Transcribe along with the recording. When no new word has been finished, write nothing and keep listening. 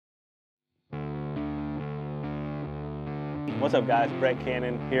What's up guys, Brett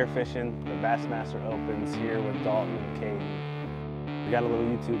Cannon here fishing the Bassmaster Opens here with Dalton and Caden. We got a little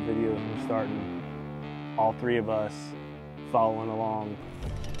YouTube video we're starting, all three of us following along,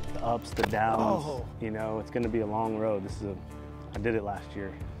 the ups, the downs. Oh. You know, it's gonna be a long road. I did it last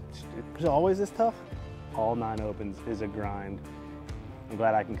year. Is it always this tough? All 9 opens is a grind. I'm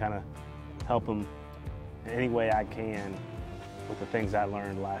glad I can kind of help them in any way I can with the things I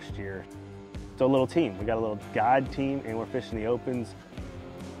learned last year. So a little team, we got a little guide team and we're fishing the opens.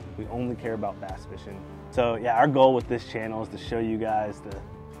 We only care about bass fishing. So yeah, our goal with this channel is to show you guys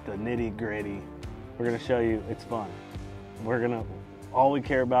the nitty gritty. We're gonna show you it's fun. All we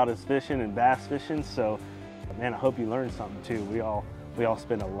care about is fishing and bass fishing. So man, I hope you learned something too. We all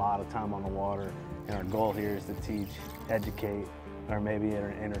spend a lot of time on the water and our goal here is to teach, educate, or maybe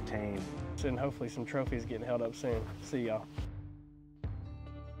entertain. And hopefully some trophies getting held up soon. See y'all.